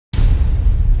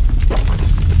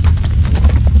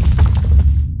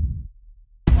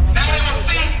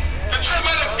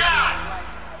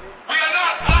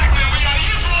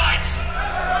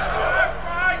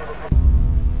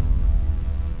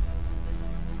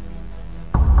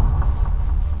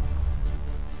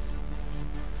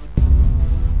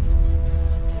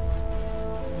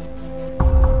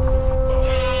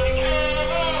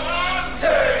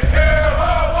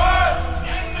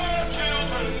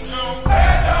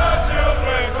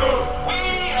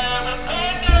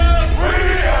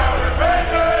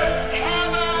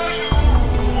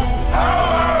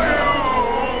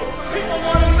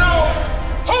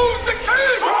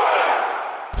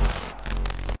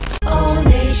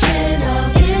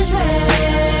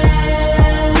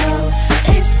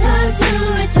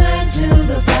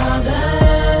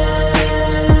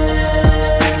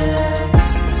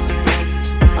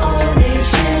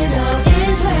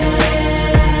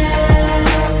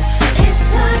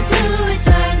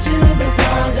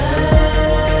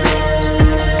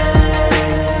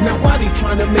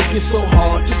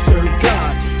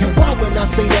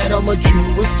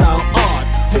sound odd.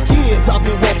 For years I've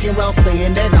been walking around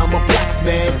saying that I'm a black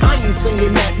man. I ain't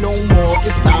saying that no more,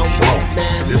 it sounds wrong,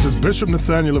 man. This is Bishop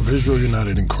Nathaniel of Israel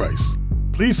United in Christ.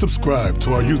 Please subscribe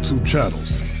to our YouTube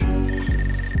channels.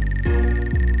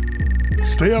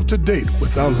 Stay up to date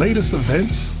with our latest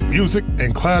events, music,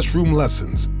 and classroom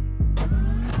lessons.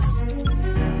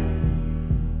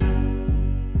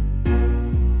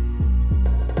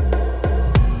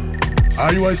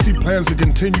 IUIC plans to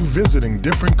continue visiting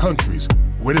different countries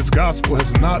where this gospel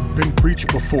has not been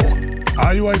preached before.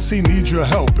 IUIC needs your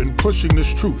help in pushing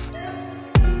this truth.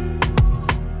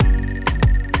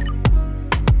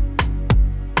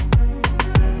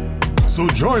 So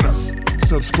join us.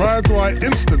 Subscribe to our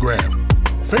Instagram,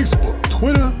 Facebook,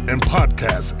 Twitter, and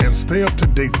podcasts, and stay up to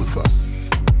date with us.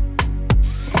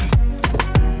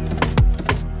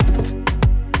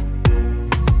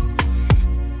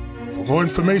 For more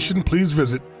information, please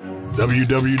visit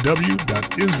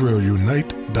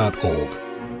www.israelunite.org.